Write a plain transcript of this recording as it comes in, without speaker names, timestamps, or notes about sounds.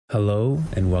Hello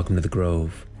and welcome to the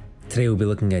Grove. Today we'll be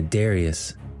looking at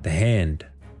Darius, the Hand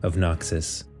of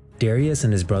Noxus. Darius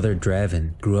and his brother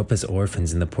Draven grew up as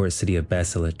orphans in the port city of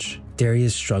Basilich.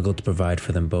 Darius struggled to provide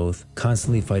for them both,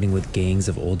 constantly fighting with gangs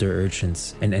of older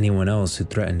urchins and anyone else who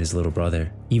threatened his little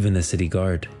brother, even the city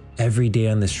guard. Every day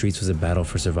on the streets was a battle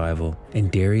for survival, and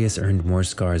Darius earned more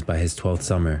scars by his 12th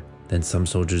summer than some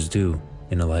soldiers do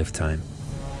in a lifetime.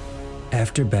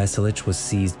 After Basilich was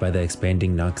seized by the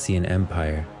expanding Noxian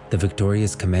Empire, the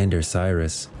victorious commander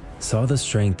Cyrus saw the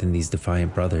strength in these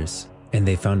defiant brothers, and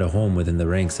they found a home within the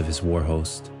ranks of his war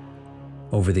host.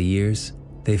 Over the years,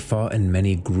 they fought in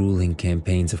many grueling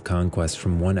campaigns of conquest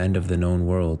from one end of the known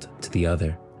world to the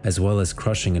other, as well as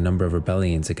crushing a number of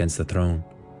rebellions against the throne.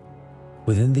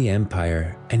 Within the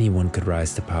empire, anyone could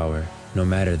rise to power, no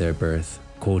matter their birth,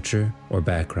 culture, or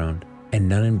background, and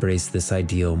none embraced this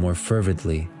ideal more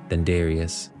fervently than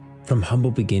Darius. From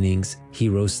humble beginnings, he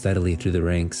rose steadily through the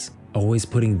ranks, always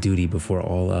putting duty before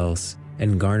all else,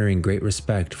 and garnering great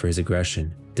respect for his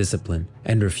aggression, discipline,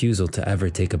 and refusal to ever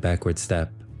take a backward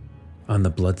step. On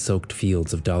the blood-soaked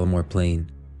fields of Dalamore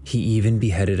Plain, he even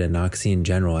beheaded a Noxian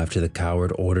general after the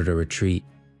coward ordered a retreat.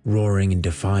 Roaring in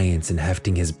defiance and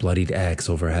hefting his bloodied axe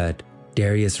overhead,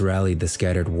 Darius rallied the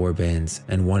scattered war bands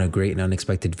and won a great and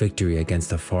unexpected victory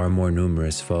against a far more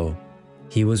numerous foe.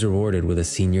 He was rewarded with a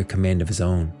senior command of his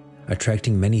own,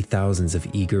 attracting many thousands of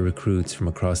eager recruits from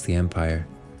across the empire.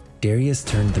 Darius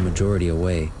turned the majority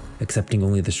away, accepting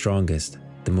only the strongest,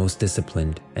 the most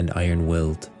disciplined, and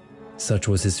iron-willed. Such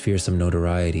was his fearsome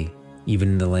notoriety, even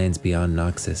in the lands beyond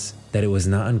Noxus, that it was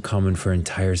not uncommon for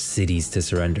entire cities to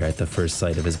surrender at the first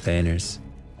sight of his banners.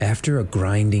 After a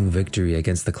grinding victory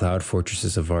against the cloud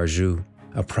fortresses of Varju,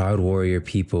 a proud warrior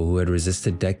people who had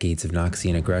resisted decades of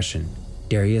Noxian aggression,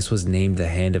 Darius was named the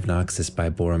Hand of Noxus by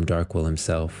Boram Darkwill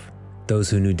himself. Those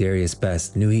who knew Darius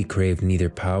best knew he craved neither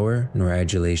power nor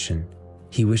adulation.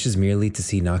 He wishes merely to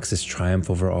see Noxus triumph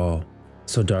over all,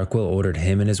 so Darkwill ordered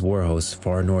him and his war hosts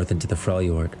far north into the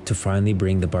Freljord to finally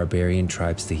bring the barbarian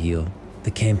tribes to heel.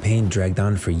 The campaign dragged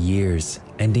on for years,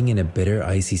 ending in a bitter,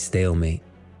 icy stalemate.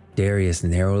 Darius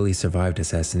narrowly survived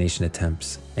assassination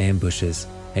attempts, ambushes,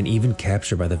 and even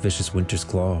capture by the vicious Winter's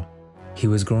Claw. He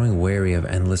was growing wary of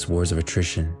endless wars of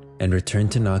attrition, and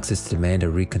returned to Noxus to demand a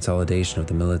reconsolidation of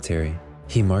the military.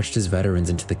 He marched his veterans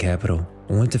into the capital,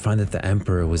 only to find that the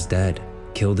Emperor was dead,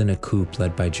 killed in a coup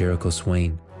led by Jericho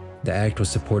Swain. The act was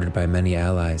supported by many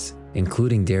allies,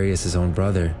 including Darius' own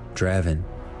brother, Draven.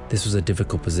 This was a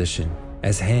difficult position.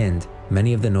 As Hand,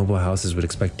 many of the noble houses would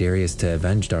expect Darius to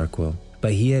avenge Darkwill,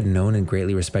 but he had known and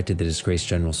greatly respected the disgraced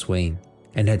General Swain,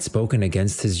 and had spoken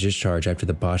against his discharge after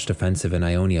the botched offensive in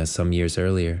Ionia some years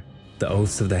earlier. The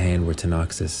oaths of the Hand were to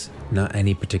Noxus, not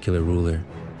any particular ruler,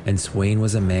 and Swain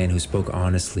was a man who spoke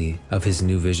honestly of his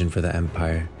new vision for the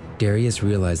Empire. Darius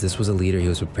realized this was a leader he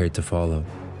was prepared to follow,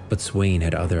 but Swain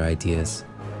had other ideas.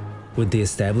 With the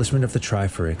establishment of the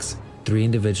Triforix, 3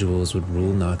 individuals would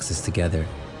rule Noxus together,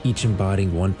 each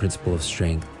embodying one principle of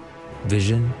strength: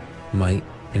 vision, might,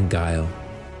 and guile.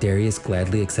 Darius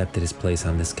gladly accepted his place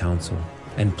on this council,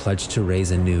 and pledged to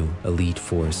raise a new, elite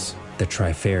force, the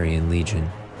Trifarian Legion,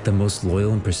 the most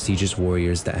loyal and prestigious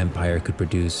warriors the Empire could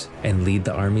produce, and lead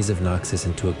the armies of Noxus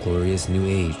into a glorious new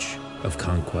age of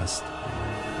conquest.